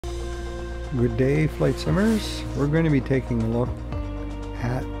Good day, Flight Simmers. We're going to be taking a look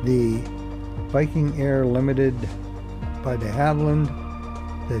at the Viking Air Limited by de Havilland,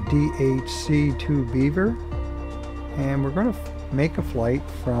 the DHC-2 Beaver, and we're going to make a flight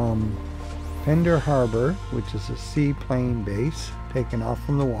from Fender Harbor, which is a seaplane base taken off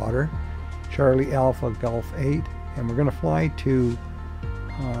from the water, Charlie Alpha Gulf 8, and we're going to fly to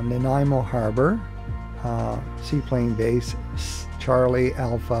Nanaimo Harbor, seaplane base Charlie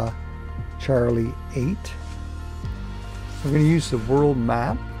Alpha Charlie 8. We're going to use the world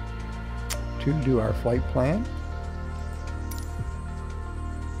map to do our flight plan.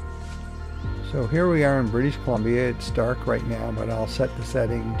 So here we are in British Columbia. It's dark right now, but I'll set the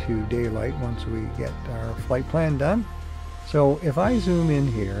setting to daylight once we get our flight plan done. So if I zoom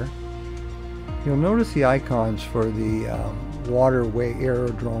in here, you'll notice the icons for the waterway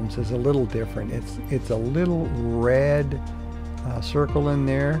aerodromes is a little different. It's a little red circle in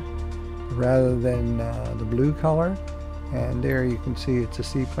there rather than the blue color, and there you can see it's a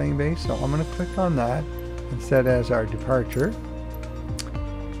seaplane base. So I'm going to click on that and set as our departure,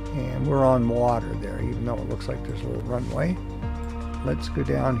 and we're on water there even though it looks like there's a little runway. Let's go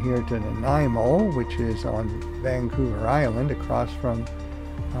down here to Nanaimo, which is on Vancouver Island across from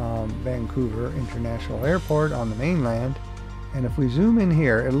Vancouver International Airport on the mainland. And if we zoom in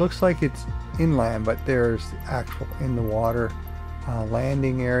here, it looks like it's inland, but there's actual in the water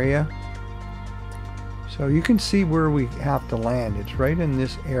landing area. So you can see where we have to land. It's right in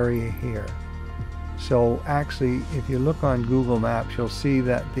this area here. So actually, if you look on Google Maps, you'll see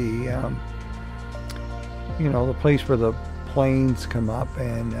that the the place where the planes come up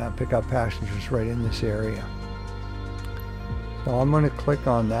and pick up passengers right in this area. So I'm going to click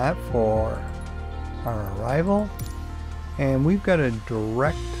on that for our arrival, and we've got a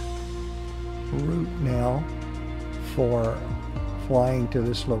direct route now for flying to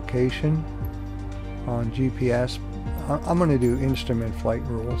this location on GPS. I'm going to do instrument flight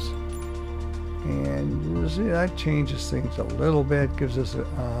rules, and you'll see that changes things a little bit, gives us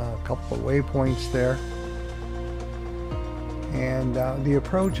a couple of waypoints there, and the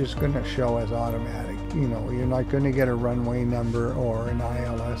approach is going to show as automatic. You're not going to get a runway number or an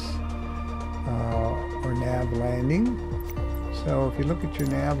ILS or nav landing. So if you look at your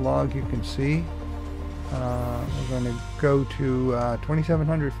nav log, you can see we're going to go to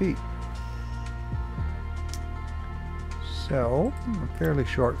 2,700 feet. So a fairly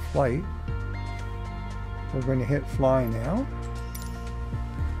short flight. We're going to hit fly now,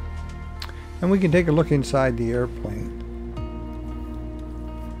 and we can take a look inside the airplane.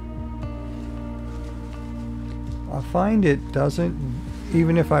 I find it doesn't,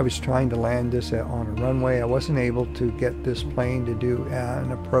 even if I was trying to land this on a runway, I wasn't able to get this plane to do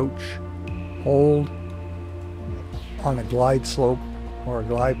an approach hold on a glide slope or a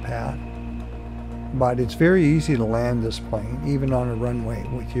glide path. But it's very easy to land this plane, even on a runway,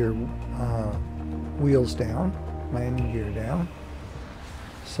 with your wheels down, landing gear down.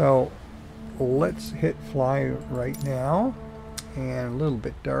 So let's hit fly right now, and a little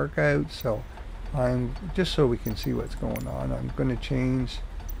bit dark out, so I'm just so we can see what's going on, I'm going to change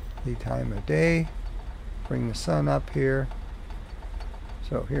the time of day, bring the sun up here.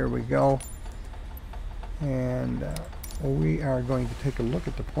 So here we go, and we are going to take a look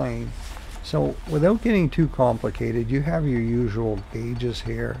at the plane. So without getting too complicated, you have your usual gauges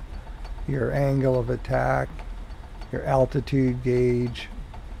here, your angle of attack, your altitude gauge,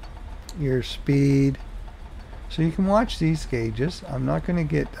 your speed. So you can watch these gauges. I'm not going to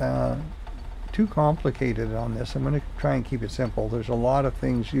get too complicated on this. I'm going to try and keep it simple. There's a lot of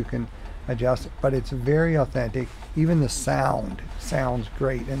things you can adjust, but it's very authentic. Even the sound sounds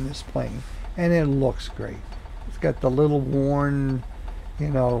great in this plane, and it looks great. It's got the little worn,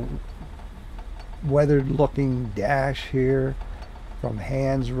 weathered looking dash here from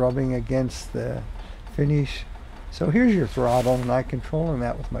hands rubbing against the finish. So here's your throttle, and I'm controlling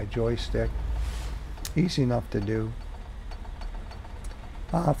that with my joystick. Easy enough to do.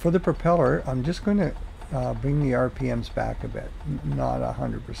 For the propeller, I'm just going to bring the RPMs back a bit, not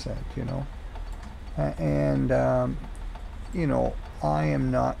 100%, and I am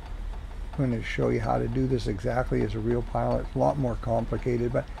not going to show you how to do this exactly as a real pilot. It's a lot more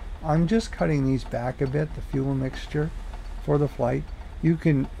complicated, but I'm just cutting these back a bit, the fuel mixture for the flight. You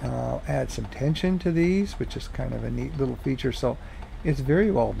can add some tension to these, which is kind of a neat little feature. So it's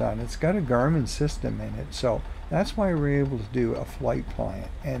very well done. It's got a Garmin system in it, so that's why we're able to do a flight plan.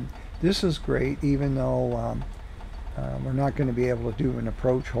 And this is great, even though we're not going to be able to do an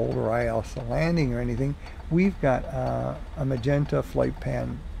approach hold or ILS landing or anything. We've got a magenta flight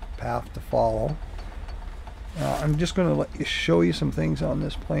plan path to follow I'm just going to show you some things on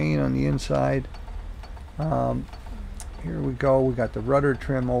this plane on the inside. Here we go. We got the rudder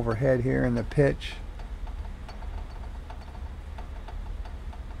trim overhead here and the pitch.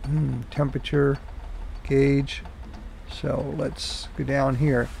 Temperature gauge. So let's go down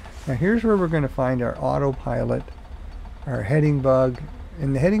here. Now here's where we're going to find our autopilot, our heading bug.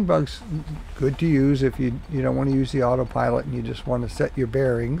 And the heading bug's good to use if you don't want to use the autopilot and you just want to set your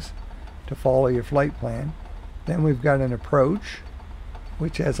bearings to follow your flight plan. Then we've got an approach,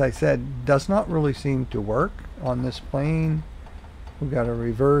 which, as I said, does not really seem to work on this plane. We've got a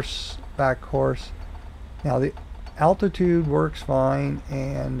reverse back course. Now the altitude works fine,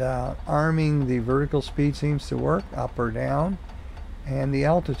 and arming the vertical speed seems to work, up or down. And the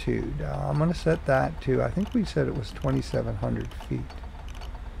altitude, I'm going to set that to, I think we said it was 2,700 feet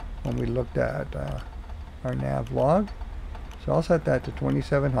when we looked at our nav log. So I'll set that to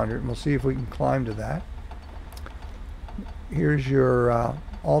 2,700 and we'll see if we can climb to that. Here's your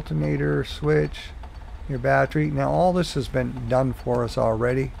alternator switch, your battery. Now all this has been done for us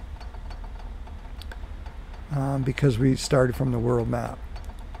already because we started from the world map.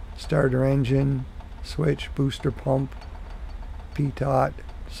 Starter engine, switch, booster pump, pitot.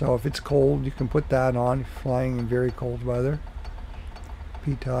 So if it's cold, you can put that on if you're flying in very cold weather.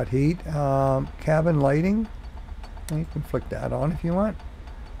 Pitot heat. Cabin lighting. You can flick that on if you want.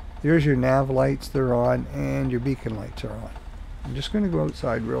 There's your nav lights, they're on, and your beacon lights are on. I'm just going to go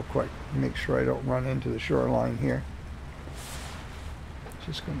outside real quick and make sure I don't run into the shoreline here.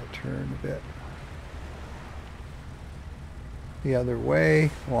 Just going to turn a bit the other way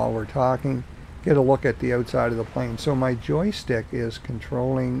while we're talking. Get a look at the outside of the plane. So my joystick is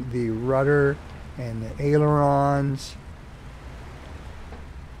controlling the rudder and the ailerons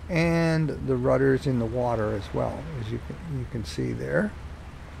and the rudders in the water as well, as you can see there.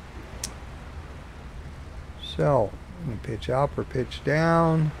 So I'm going to pitch up or pitch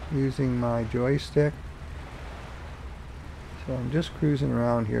down using my joystick. So I'm just cruising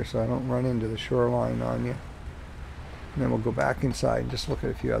around here so I don't run into the shoreline on you. And then we'll go back inside and just look at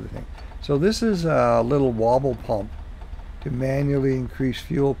a few other things. So this is a little wobble pump to manually increase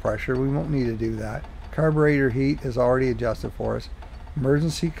fuel pressure. We won't need to do that. Carburetor heat is already adjusted for us.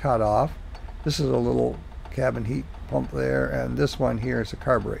 Emergency cutoff. This is a little cabin heat pump there, and this one here is a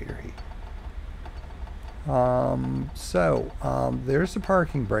carburetor heat. There's the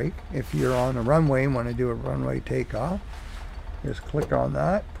parking brake. If you're on a runway and want to do a runway takeoff, just click on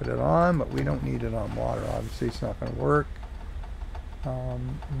that, put it on, but we don't need it on water. Obviously it's not going to work.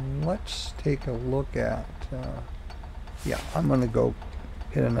 Let's take a look at yeah, I'm going to go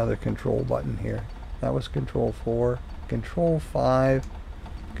hit another control button here. That was control 4, control 5,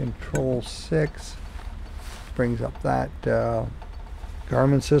 control 6 brings up that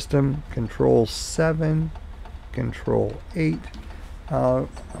Garmin system, control 7, control 8. I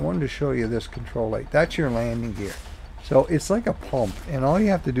wanted to show you this control 8. That's your landing gear. So it's like a pump, and all you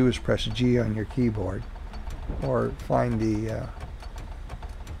have to do is press G on your keyboard, or find the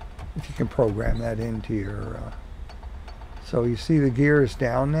if you can program that into your so you see the gear is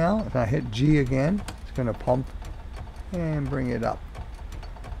down now. If I hit G again, it's going to pump and bring it up.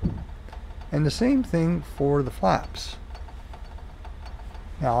 And the same thing for the flaps.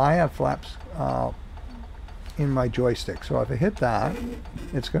 Now I have flaps in my joystick, so if I hit that,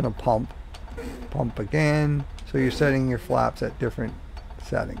 it's going to pump again. So you're setting your flaps at different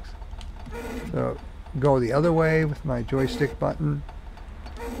settings. So go the other way with my joystick button.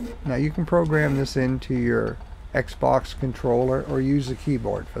 Now you can program this into your Xbox controller or use the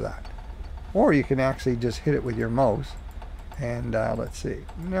keyboard for that. Or you can actually just hit it with your mouse. And let's see.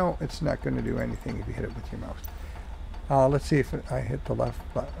 No, it's not going to do anything if you hit it with your mouse. Let's see if I hit the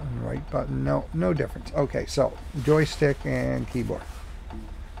left button, right button. No, no difference. Okay, so joystick and keyboard.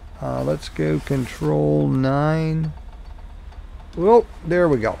 Let's go control 9. Well, there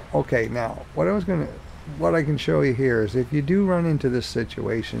we go. Okay, now what I can show you here is if you do run into this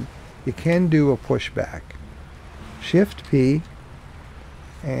situation, you can do a pushback. Shift P,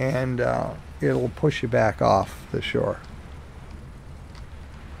 and it'll push you back off the shore.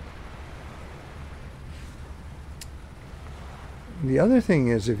 The other thing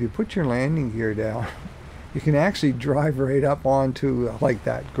is, if you put your landing gear down, you can actually drive right up onto like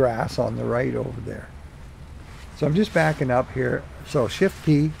that grass on the right over there. So I'm just backing up here. So Shift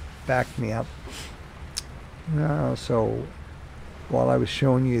P backed me up. So while I was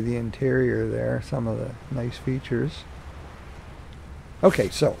showing you the interior there, some of the nice features. Okay,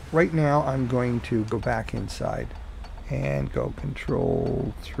 so right now I'm going to go back inside and go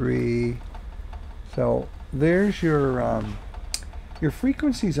control 3. So there's your Your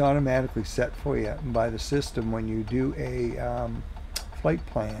frequency is automatically set for you by the system when you do a flight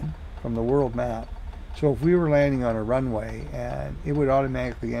plan from the world map. So if we were landing on a runway, and it would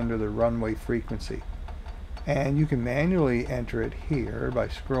automatically enter the runway frequency. And you can manually enter it here by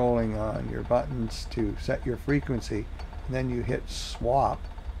scrolling on your buttons to set your frequency. And then you hit swap.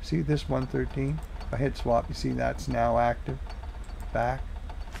 See this 113? If I hit swap, you see that's now active. Back.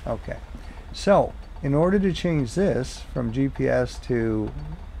 Okay. So in order to change this from GPS to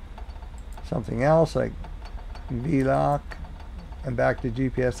something else like VLOC and back to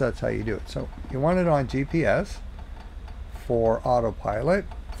GPS, that's how you do it. So you want it on GPS for autopilot,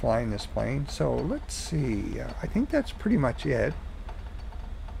 flying this plane. So let's see, I think that's pretty much it.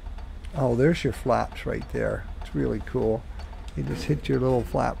 Oh, there's your flaps right there. It's really cool. You just hit your little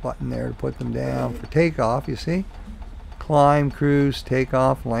flap button there to put them down for takeoff, you see? Climb, cruise,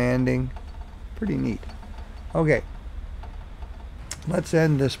 takeoff, landing. Pretty neat. Okay, let's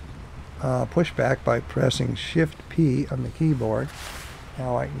end this pushback by pressing Shift P on the keyboard.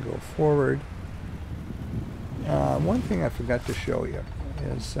 Now I can go forward. One thing I forgot to show you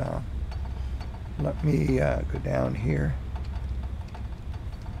is, let me go down here.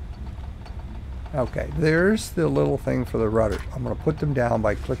 Okay, there's the little thing for the rudders. I'm going to put them down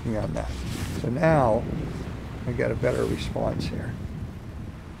by clicking on that. So now I get a better response here.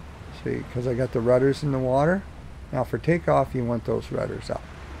 See, because I got the rudders in the water. Now for takeoff, you want those rudders up.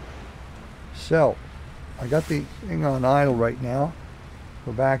 So I got the thing on idle right now.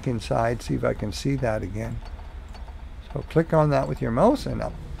 Go back inside, see if I can see that again. So click on that with your mouse and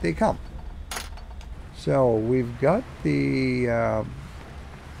up they come. So we've got the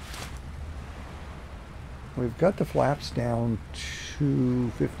flaps down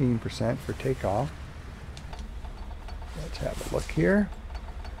to 15% for takeoff. Let's have a look here.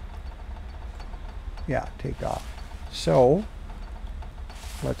 Yeah, takeoff. So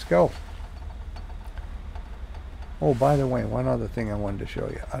let's go. Oh, by the way, one other thing I wanted to show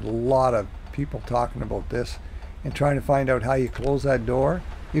you. A lot of people talking about this and trying to find out how you close that door.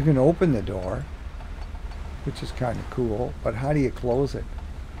 You can open the door, which is kind of cool, but how do you close it?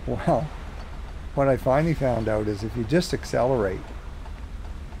 Well, what I finally found out is if you just accelerate,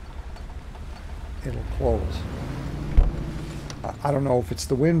 it'll close. I don't know if it's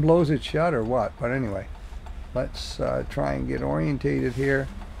the wind blows it shut or what, but anyway, let's try and get orientated here.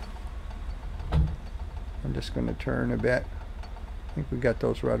 I'm just going to turn a bit. I think we got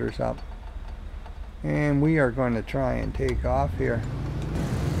those rudders up. And we are going to try and take off here.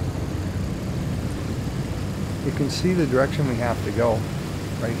 You can see the direction we have to go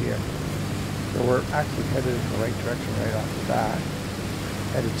right here. So we're actually headed in the right direction right off the bat.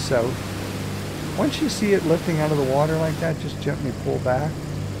 Headed south. Once you see it lifting out of the water like that, just gently pull back.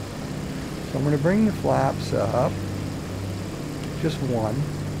 So I'm going to bring the flaps up. Just one.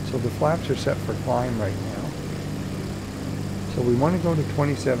 So the flaps are set for climb right now. So we want to go to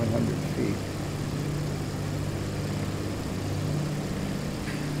 2,700 feet.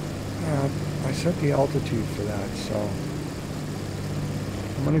 I set the altitude for that, so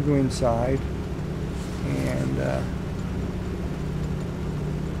I'm going to go inside and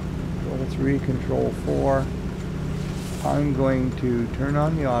go to 3 control 4. I'm going to turn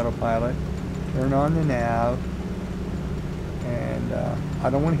on the autopilot, turn on the nav, and I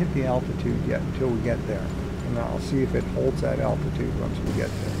don't want to hit the altitude yet until we get there, and I'll see if it holds that altitude once we get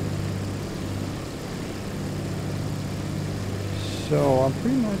there. So I'm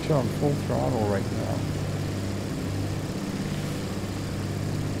pretty much on full throttle right now.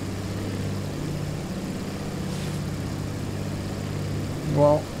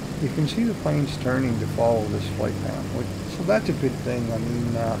 Well, you can see the plane's turning to follow this flight path, so that's a good thing. I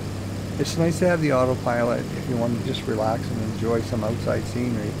mean, it's nice to have the autopilot if you want to just relax and enjoy some outside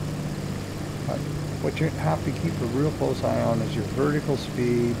scenery. But what you have to keep a real close eye on is your vertical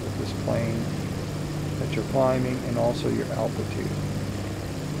speed with this plane that you're climbing, and also your altitude.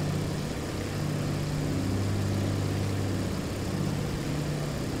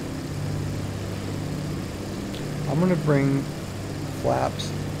 I'm going to bring flaps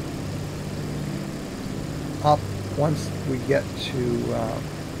up once we get to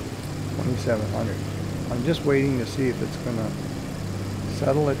 2,700. I'm just waiting to see if it's going to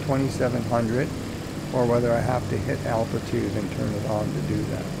settle at 2,700 or whether I have to hit altitude and turn it on to do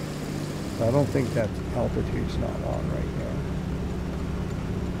that. I don't think that altitude's not on right now.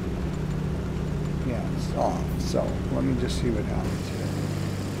 Yeah, it's off. So let me just see what happens here.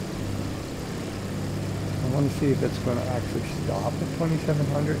 I want to see if it's going to actually stop at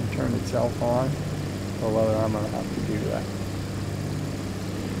 2,700 and turn itself on, or whether I'm going to have to do that.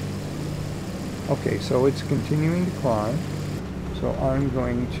 Okay, so it's continuing to climb. So I'm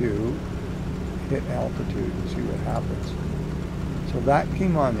going to hit altitude and see what happens. So that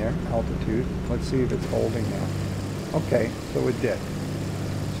came on there, altitude. Let's see if it's holding now. Okay, so it did.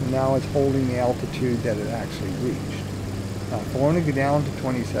 So now it's holding the altitude that it actually reached. Now if I want to go down to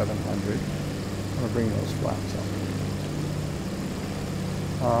 2,700, I'm going to bring those flaps up.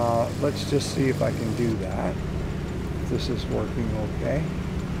 Let's just see if I can do that. If this is working okay.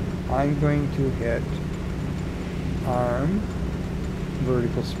 I'm going to hit arm,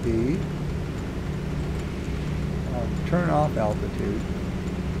 vertical speed, turn off altitude.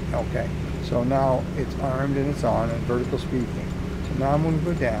 Okay, so now it's armed and it's on and vertical speed came. So now I'm going to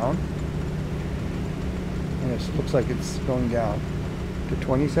go down, and it looks like it's going down to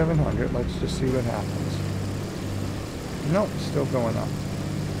 2,700. Let's just see what happens. No, it's still going up.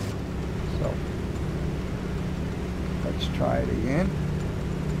 So let's try it again.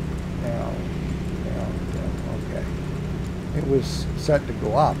 Down, down, down. Okay. It was set to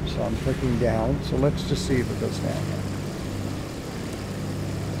go up, so I'm clicking down. So let's just see if it goes down now.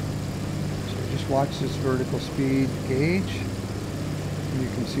 So just watch this vertical speed gauge. You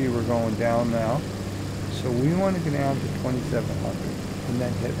can see we're going down now. So we want to go down to 2,700 and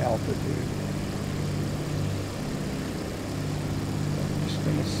then hit altitude. I'm just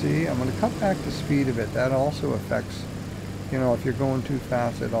going to see. I'm going to cut back the speed a bit. That also affects, you know, if you're going too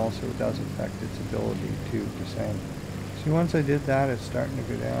fast, it also does affect its ability to descend. See, once I did that, it's starting to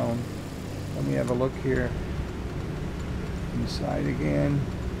go down. Let me have a look here. Inside again.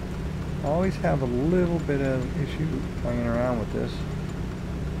 I always have a little bit of issue playing around with this.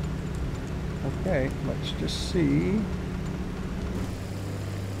 Okay, let's just see.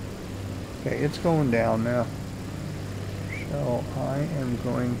 Okay, it's going down now. So I am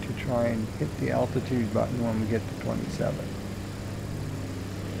going to try and hit the altitude button when we get to 27.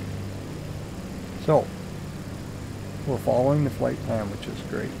 So, we're following the flight plan, which is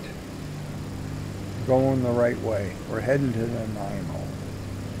great. We're going the right way. We're heading to Nanaimo,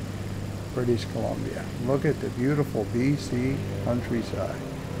 British Columbia. Look at the beautiful BC countryside.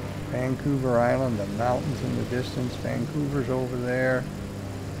 Vancouver Island, the mountains in the distance. Vancouver's over there.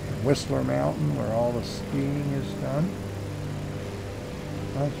 And Whistler Mountain, where all the skiing is done.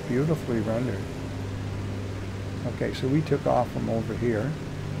 That's beautifully rendered. Okay, so we took off from over here.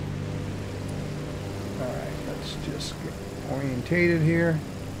 Alright, let's just get orientated here.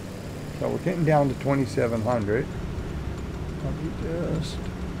 So we're getting down to 2,700. Let me just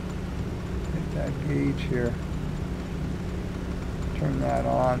hit that gauge here. Turn that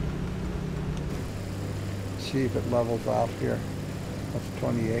on. See if it levels off here. That's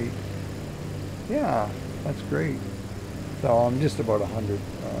 28. Yeah, that's great. So I'm just about 100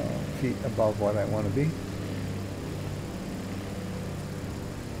 feet above what I want to be.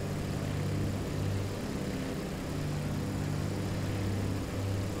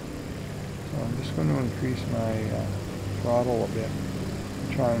 So I'm just going to increase my throttle a bit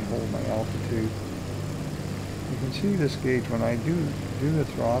and try and hold my altitude. You can see this gauge when I do the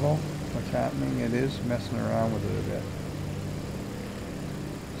throttle, what's happening. It is messing around with it a bit.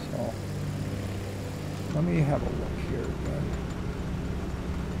 So let me have a look here again.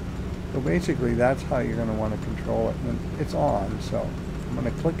 So basically that's how you're going to want to control it. And it's on, so I'm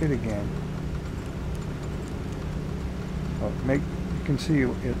going to click it again. So you can see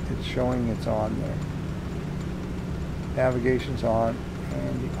it's showing it's on there. Navigation's on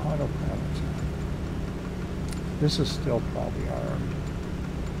and the autopilot's on. This is still probably armed.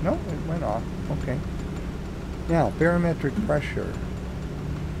 No, it went off. Okay. Now, barometric pressure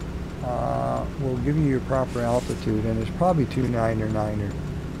will give you your proper altitude, and it's probably 2.9 or 9 or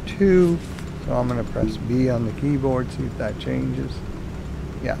 2. So I'm going to press B on the keyboard, see if that changes.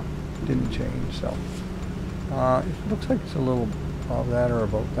 Yeah, didn't change. So it looks like it's a little above that or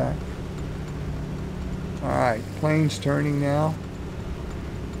about that. All right, plane's turning now.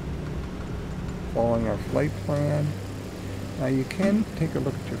 Following our flight plan. Now you can take a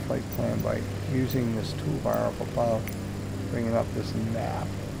look at your flight plan by using this toolbar up above, bringing up this map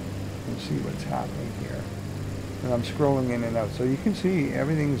and see what's happening here. And I'm scrolling in and out. So you can see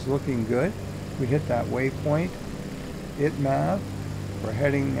everything's looking good. We hit that waypoint. ITMAV. We're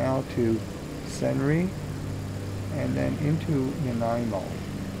heading now to Senri and then into Nanaimo.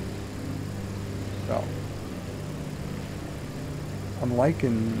 So I'm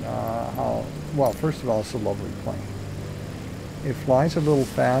liking how, well, first of all, it's a lovely plane. It flies a little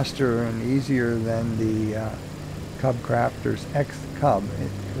faster and easier than the Cub Crafters X Cub,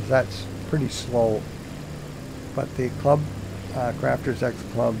 because that's pretty slow. But the Crafters X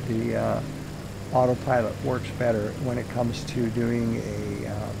Club, the autopilot works better when it comes to doing a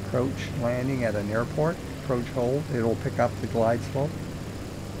approach landing at an airport, approach hold, it'll pick up the glide slope.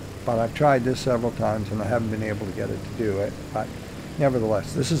 But I've tried this several times and I haven't been able to get it to do it. But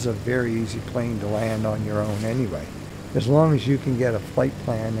nevertheless, this is a very easy plane to land on your own anyway. As long as you can get a flight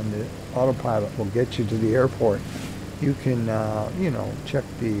plan and the autopilot will get you to the airport, you can, you know, check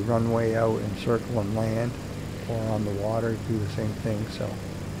the runway out and circle and land, or on the water, do the same thing. So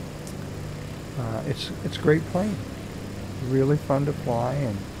it's a great plane, really fun to fly,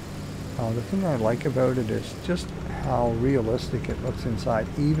 and the thing I like about it is just how realistic it looks inside.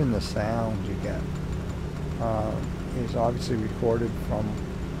 Even the sound you get is obviously recorded from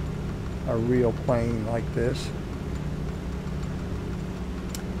a real plane like this.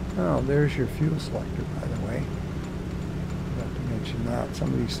 Oh, there's your fuel selector, by the way. Forgot to mention that.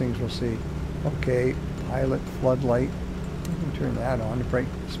 Some of these things we'll see. Okay, pilot floodlight. You can turn that on, bright,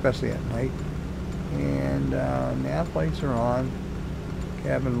 especially at night. And nav lights are on.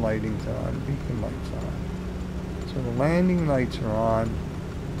 Cabin lighting's on. Beacon lights on. So the landing lights are on.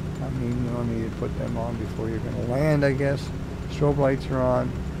 I mean, you don't need to put them on before you're going to land, I guess. Strobe lights are on.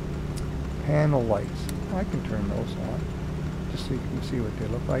 Panel lights. I can turn those on, just so you can see what they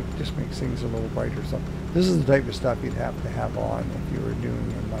look like. Just makes things a little brighter. So this is the type of stuff you'd have to have on if you were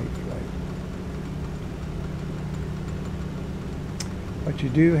doing a night flight. But you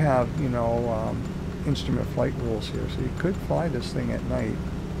do have, you know, instrument flight rules here, so you could fly this thing at night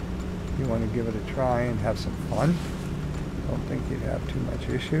if you want to give it a try and have some fun. Don't think you'd have too much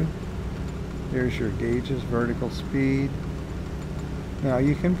issue. There's your gauges, vertical speed. Now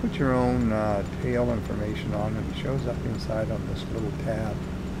you can put your own tail information on it. It shows up inside on this little tab.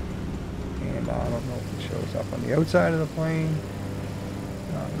 And I don't know if it shows up on the outside of the plane.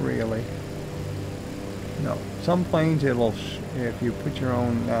 Not really. No. Some planes it'll, if you put your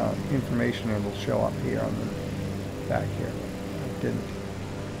own information, it'll show up here on the back here. It didn't.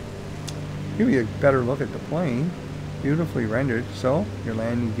 Give you a better look at the plane. Beautifully rendered. So your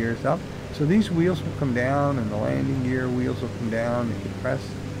landing gear's up. So these wheels will come down, and the landing gear wheels will come down. And you press,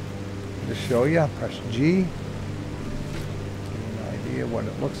 to show you, press G. Give you an idea what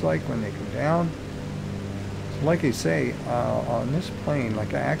it looks like when they come down. So like I say, on this plane,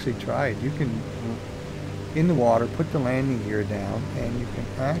 like I actually tried, you can, in the water, put the landing gear down, and you can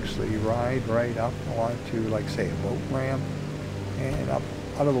actually ride right up onto, like say, a boat ramp, and up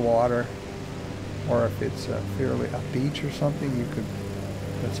out of the water. Or if it's a beach or something, you could,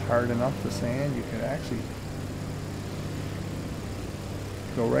 if it's hard enough, the sand, you could actually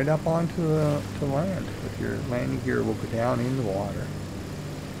go right up onto to land. With your landing gear will go down in the water.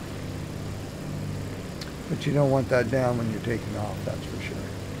 But you don't want that down when you're taking off, that's for sure.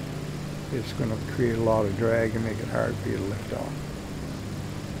 It's going to create a lot of drag and make it hard for you to lift off.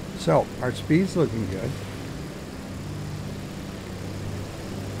 So, our speed's looking good.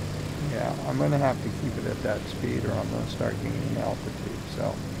 Yeah, I'm going to have to keep it at that speed or I'm going to start gaining altitude.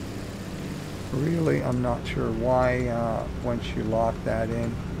 So really, I'm not sure why once you lock that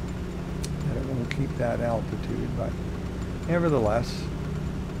in that it won't keep that altitude, but nevertheless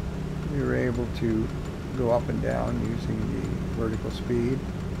we were able to go up and down using the vertical speed.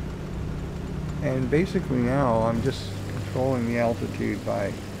 And basically now I'm just controlling the altitude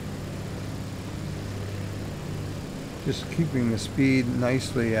by just keeping the speed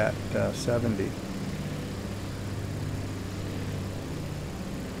nicely at 70.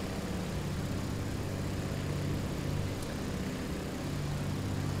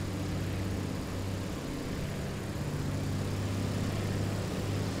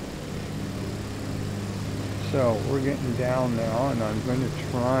 So we're getting down now, and I'm going to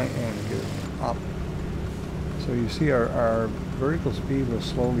try and get up. So you see our vertical speed was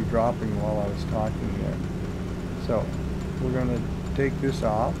slowly dropping while I was talking there. So we're going to take this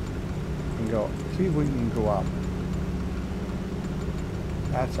off and go, see if we can go up.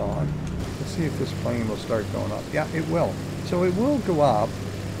 That's on. Let's see if this plane will start going up. Yeah, it will. So it will go up,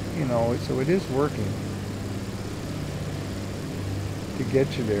 you know, so it is working to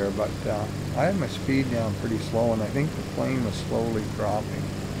get you there, but I had my speed down pretty slow, and I think the plane was slowly dropping.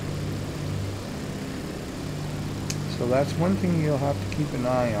 So that's one thing you'll have to keep an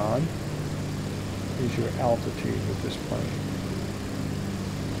eye on, is your altitude with this plane.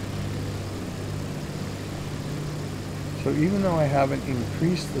 So even though I haven't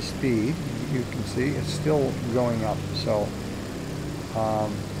increased the speed, you can see it's still going up. So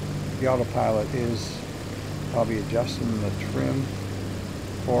the autopilot is probably adjusting the trim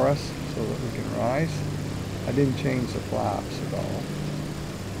for us so that we can rise. I didn't change the flaps at all.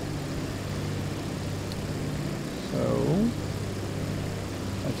 So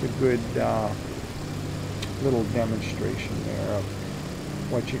that's a good little demonstration there of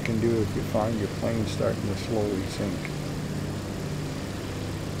what you can do if you find your plane starting to slowly sink.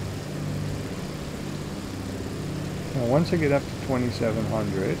 Now once I get up to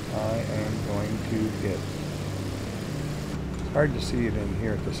 2700, I am going to hit, it's hard to see it in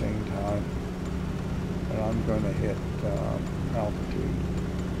here at the same time, but I'm going to hit altitude.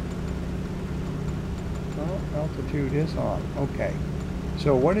 Oh, altitude is on. Okay.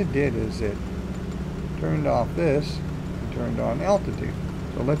 So what it did is it turned off this and turned on altitude.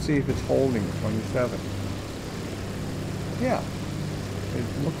 So let's see if it's holding at 27. Yeah, it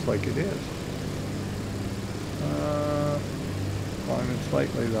looks like it is. Climbing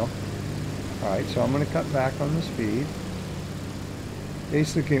slightly though. Alright, so I'm going to cut back on the speed.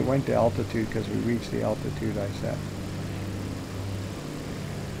 Basically it went to altitude because we reached the altitude I set.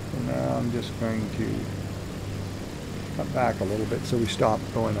 So now I'm just going to cut back a little bit so we stop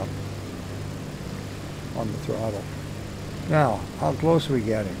going up on the throttle. Now, how close are we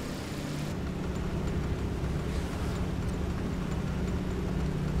getting?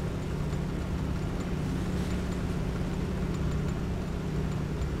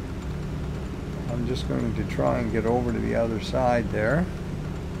 I'm just going to try and get over to the other side there.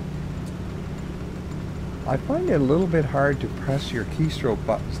 I find it a little bit hard to press your keystroke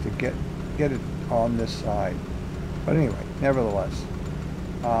buttons to get it on this side. But anyway, nevertheless,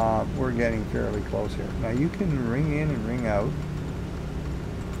 we're getting fairly close here. Now you can ring in and ring out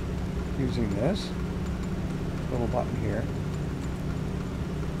using this little button here.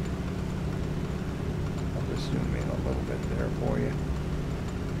 I'll just zoom in a little bit there for you.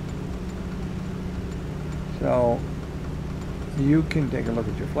 So you can take a look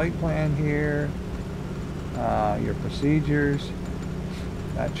at your flight plan here, your procedures.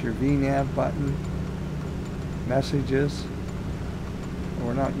 That's your VNAV button. Messages.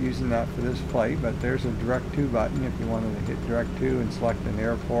 We're not using that for this flight, but there's a direct to button if you wanted to hit direct to and select an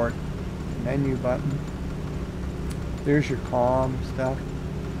airport. Menu button. There's your comm stuff,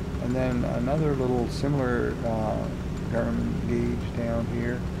 and then another little similar Garmin gauge down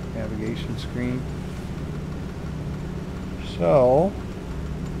here, navigation screen. So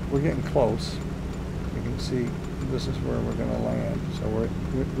we're getting close. You can see this is where we're going to land. So we're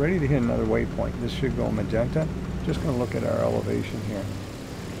ready to hit another waypoint. This should go magenta. Just going to look at our elevation here.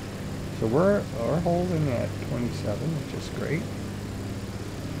 So we're holding at 27, which is great.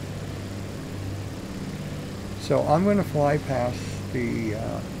 So I'm going to fly past the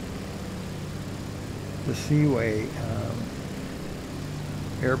Seaway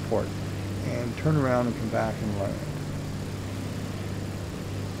airport and turn around and come back and land.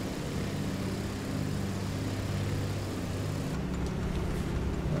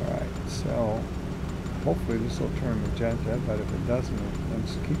 So hopefully this will turn magenta, but if it doesn't and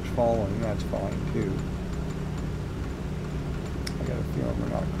it keeps falling, that's fine too. I got a feeling we're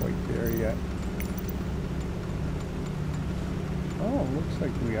not quite there yet. Oh, looks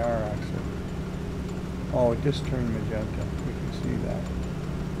like we are actually. Oh, it just turned magenta. We can see that.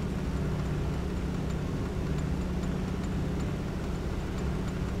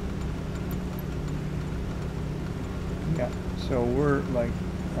 Yeah, so we're like,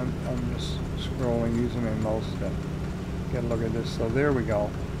 I'm just scrolling using my mouse to get a look at this. So there we go.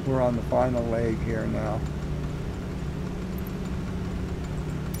 We're on the final leg here now.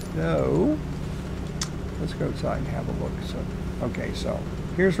 So let's go outside and have a look. So okay, so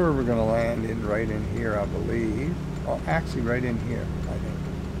here's where we're going to land in, right in here, I believe. Oh, actually right in here, I think.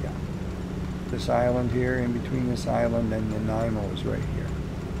 Yeah. This island here, in between this island and Nanaimo is right here.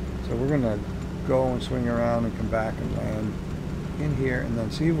 So we're going to go and swing around and come back and land in here and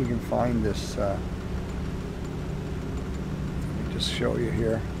then see if we can find this. Let me just show you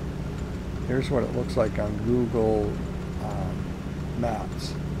here. Here's what it looks like on Google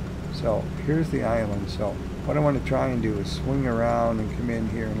Maps. So here's the island. So what I want to try and do is swing around and come in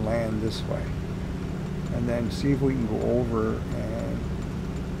here and land this way, and then see if we can go over. And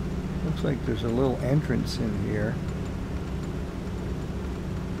looks like there's a little entrance in here,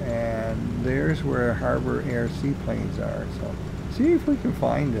 and there's where Harbor Air seaplanes are. So see if we can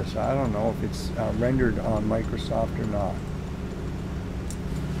find this. I don't know if it's rendered on Microsoft or not.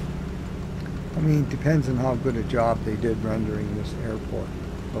 I mean, it depends on how good a job they did rendering this airport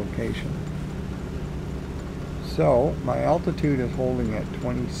location. So my altitude is holding at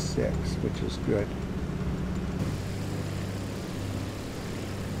 26, which is good.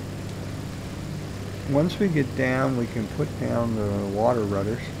 Once we get down, we can put down the water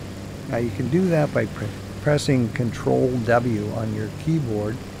rudders. Now you can do that by pressing Control W on your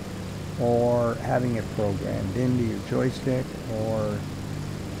keyboard, or having it programmed into your joystick or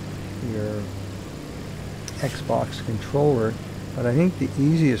your Xbox controller But I think the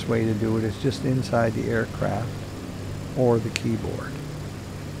easiest way to do it is just inside the aircraft or the keyboard.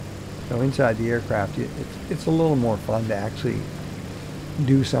 So inside the aircraft, it's a little more fun to actually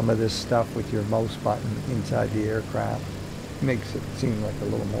do some of this stuff with your mouse button inside the aircraft. It makes it seem like a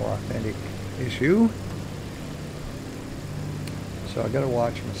little more authentic issue. So I got to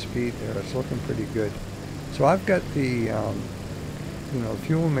watch my speed there. It's looking pretty good. So I've got the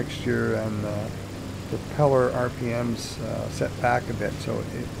fuel mixture and propeller RPMs set back a bit, so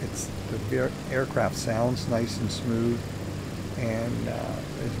the aircraft sounds nice and smooth and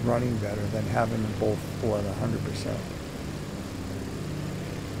is running better than having them both full at 100%.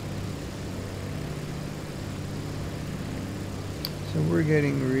 So we're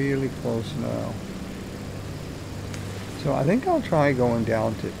getting really close now. So I think I'll try going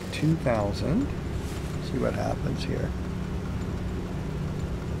down to 2,000. See what happens here.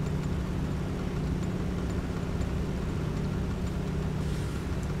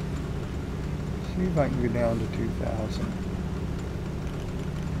 See if I can go down to 2,000.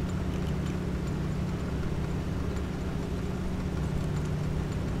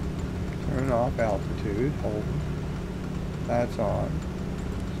 Turn off altitude, hold. That's on.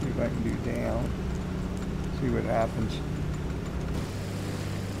 See if I can do down. See what happens.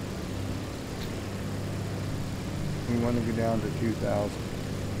 We want to go down to 2,000.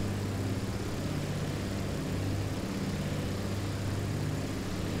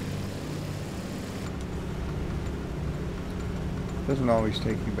 Doesn't always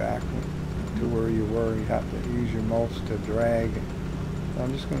take you back to where you were. You have to use your mouse to drag.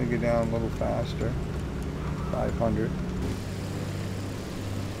 I'm just going to go down a little faster. 500.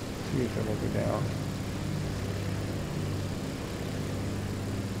 See if it'll go down.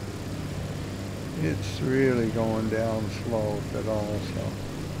 It's really going down slow if at all, so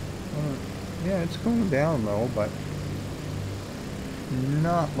yeah, it's going down though, but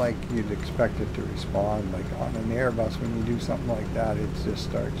not like you'd expect it to respond. Like on an Airbus, when you do something like that, it just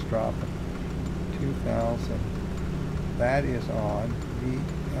starts dropping. 2,000. That is on. The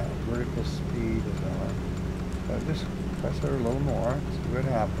vertical speed is on. So just press it a little more, see what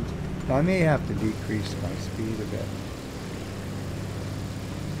happens. Now I may have to decrease my speed a bit.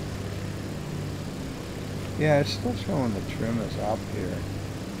 Yeah, it's still showing the trim is up here.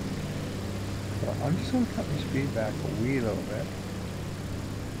 So I'm just going to cut the speed back a wee little bit.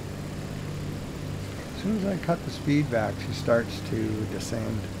 As soon as I cut the speed back, she starts to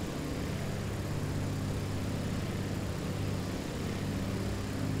descend.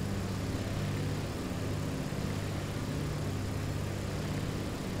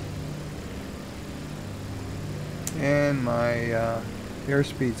 And my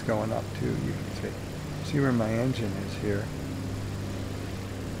airspeed's going up too, you can see. See where my engine is here.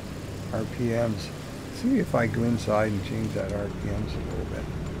 RPMs. See if I go inside and change that RPMs a little bit.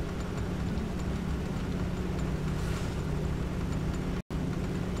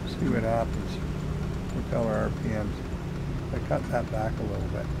 See what happens. Propeller RPMs. I cut that back a little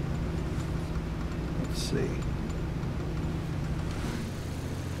bit. Let's see.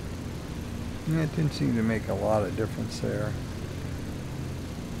 Yeah, it didn't seem to make a lot of difference there.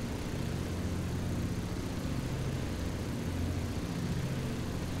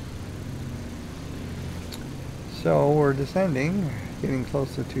 So we're descending, getting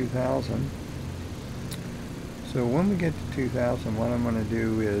close to 2,000. So when we get to 2,000, what I'm going to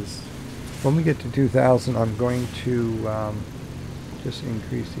do is, when we get to 2,000, I'm going to just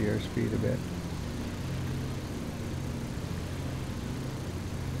increase the airspeed a bit.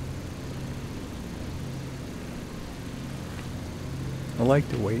 I like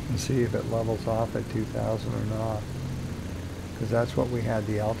to wait and see if it levels off at 2,000 or not, because that's what we had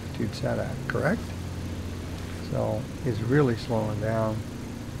the altitude set at, correct? So it's really slowing down.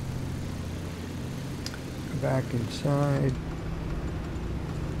 Go back inside.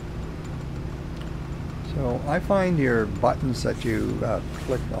 So I find your buttons that you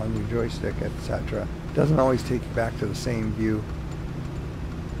click on your joystick, etc., doesn't always take you back to the same view.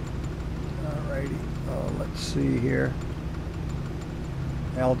 Alrighty, let's see here.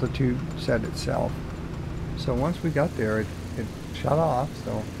 Altitude set itself. So once we got there, it shut off,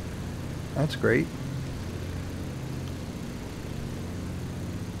 so that's great.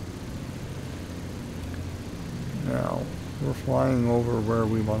 Now we're flying over where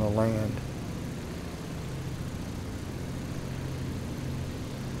we want to land.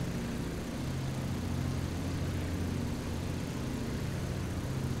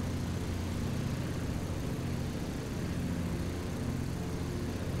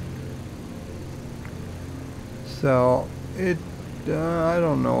 So I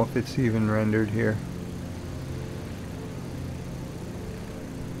don't know if it's even rendered here.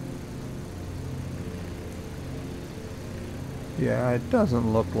 Yeah, it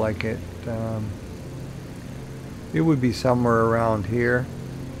doesn't look like it. It would be somewhere around here.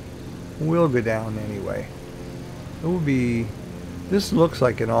 We'll go down anyway. It will be, this looks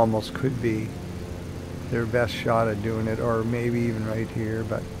like it almost could be their best shot at doing it, or maybe even right here,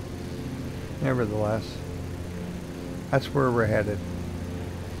 but nevertheless, that's where we're headed.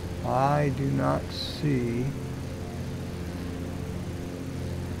 I do not see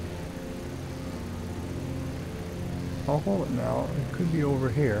I'll hold it now. It could be over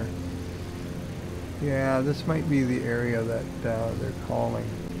here. Yeah, this might be the area that they're calling.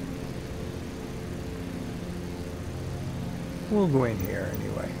 We'll go in here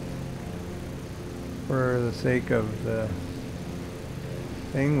anyway. For the sake of the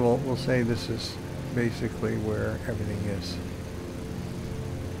thing, we'll say this is basically where everything is.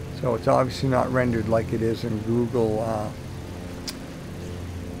 So it's obviously not rendered like it is in Google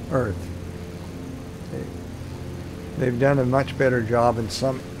Earth. They've done a much better job in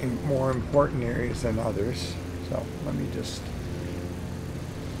some more important areas than others. So let me just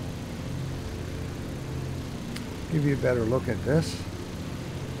give you a better look at this.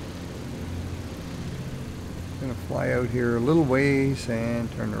 I'm going to fly out here a little ways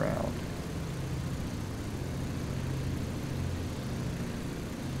and turn around.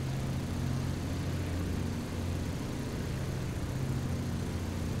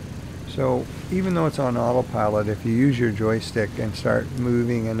 So even though it's on autopilot, if you use your joystick and start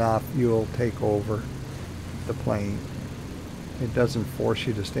moving enough, you'll take over the plane. It doesn't force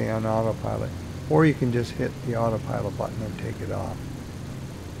you to stay on autopilot. Or you can just hit the autopilot button and take it off.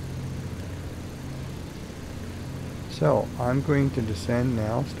 So I'm going to descend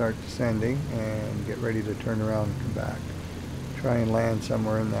now, start descending, and get ready to turn around and come back. Try and land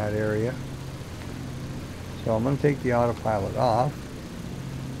somewhere in that area. So I'm going to take the autopilot off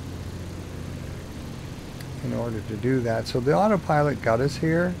in order to do that. So the autopilot got us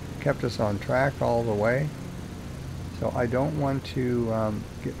here, kept us on track all the way. So I don't want to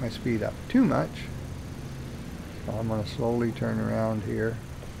get my speed up too much. So I'm going to slowly turn around here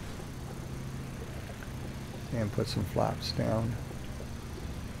and put some flaps down.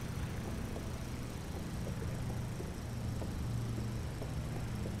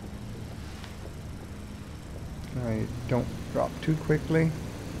 I don't drop too quickly.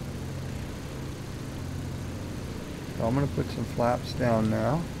 So I'm going to put some flaps down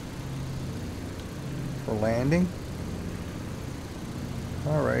now for landing.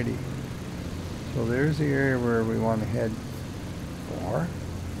 Alrighty. So there's the area where we want to head for.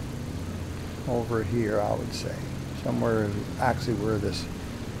 Over here, I would say. Somewhere actually where this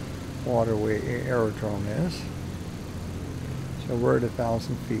waterway aerodrome is. So we're at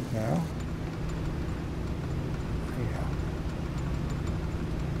 1,000 feet now.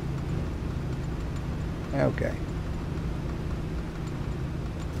 Yeah. Okay.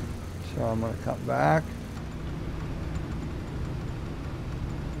 So I'm going to cut back.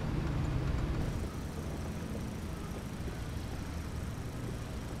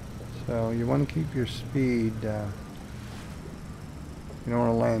 So you want to keep your speed, you don't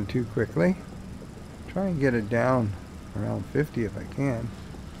want to land too quickly. Try and get it down around 50 if I can.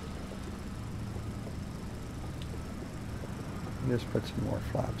 And just put some more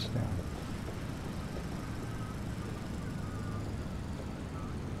flaps down.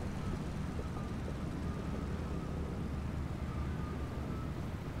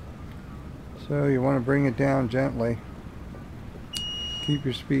 So you want to bring it down gently. Keep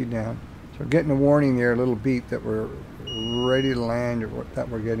your speed down. So getting a warning there, a little beep that we're ready to land or that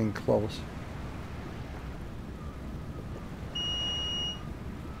we're getting close.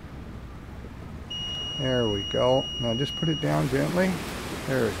 There we go. Now just put it down gently.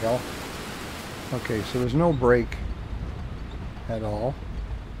 There we go. Okay, so there's no brake at all.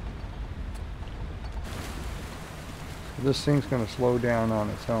 So this thing's going to slow down on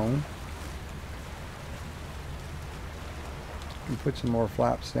its own. You can put some more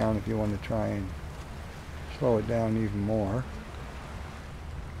flaps down if you want to try and slow it down even more.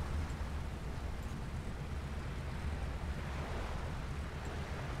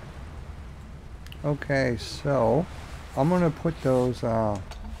 Okay, so I'm going to put those, I'm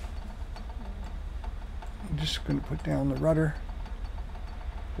just going to put down the rudder.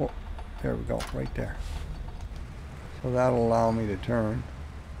 Whoa, there we go, right there. So that'll allow me to turn.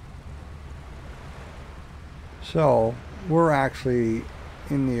 So we're actually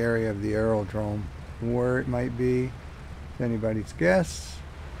in the area of the aerodrome. Where it might be, it's anybody's guess.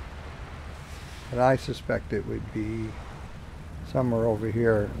 But I suspect it would be somewhere over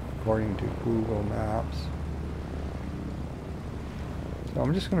here according to Google Maps. So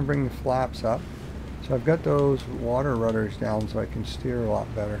I'm just going to bring the flaps up So I've got those water rudders down so I can steer a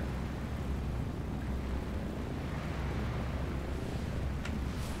lot better.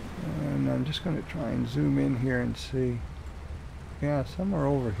 And I'm just going to try and zoom in here and see. Yeah, somewhere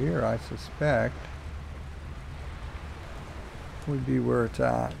over here I suspect would be where it's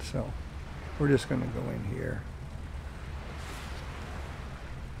at. So we're just going to go in here.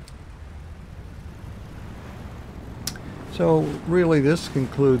 So really this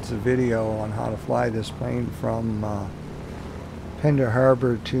concludes the video on how to fly this plane from Pender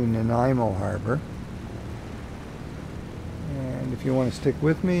Harbor to Nanaimo Harbor. And if you want to stick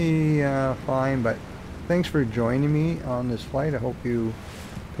with me, fine, but thanks for joining me on this flight. I hope you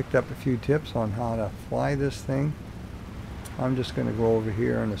picked up a few tips on how to fly this thing. I'm just going to go over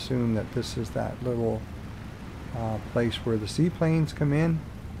here and assume that this is that little place where the seaplanes come in.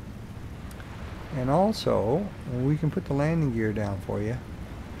 And also, we can put the landing gear down for you.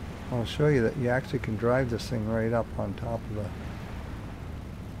 I'll show you that you actually can drive this thing right up on top of the...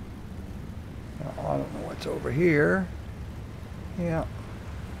 I don't know what's over here. Yeah.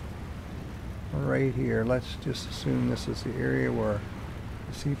 Right here. Let's just assume this is the area where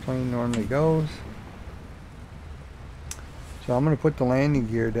the seaplane normally goes. So I'm going to put the landing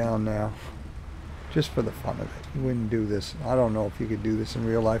gear down now, just for the fun of it. You wouldn't do this. I don't know if you could do this in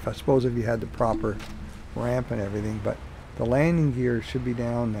real life. I suppose if you had the proper ramp and everything, but the landing gear should be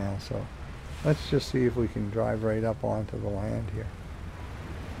down now. So let's just see if we can drive right up onto the land here.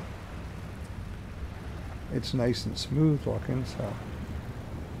 It's nice and smooth looking, so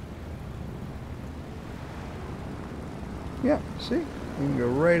yeah, see, you can go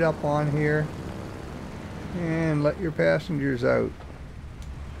right up on here and let your passengers out.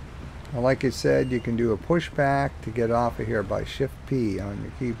 Now, like I said, you can do a pushback to get off of here by Shift P on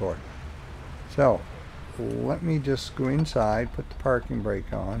your keyboard. So let me just go inside, put the parking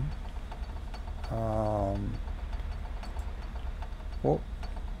brake on. Whoa.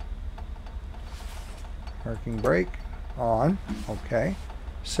 Parking brake on. Okay.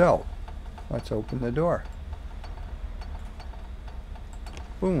 So let's open the door.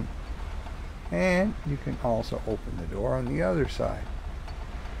 Boom. And you can also open the door on the other side.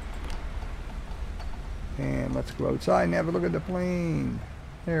 And let's go outside and have a look at the plane.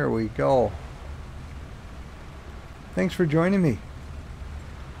 There we go. Thanks for joining me.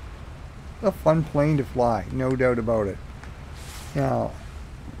 A fun plane to fly, no doubt about it. Now,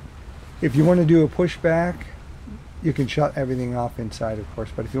 if you want to do a pushback, you can shut everything off inside, of course.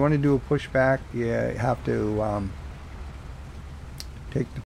 But if you want to do a pushback, you have to take the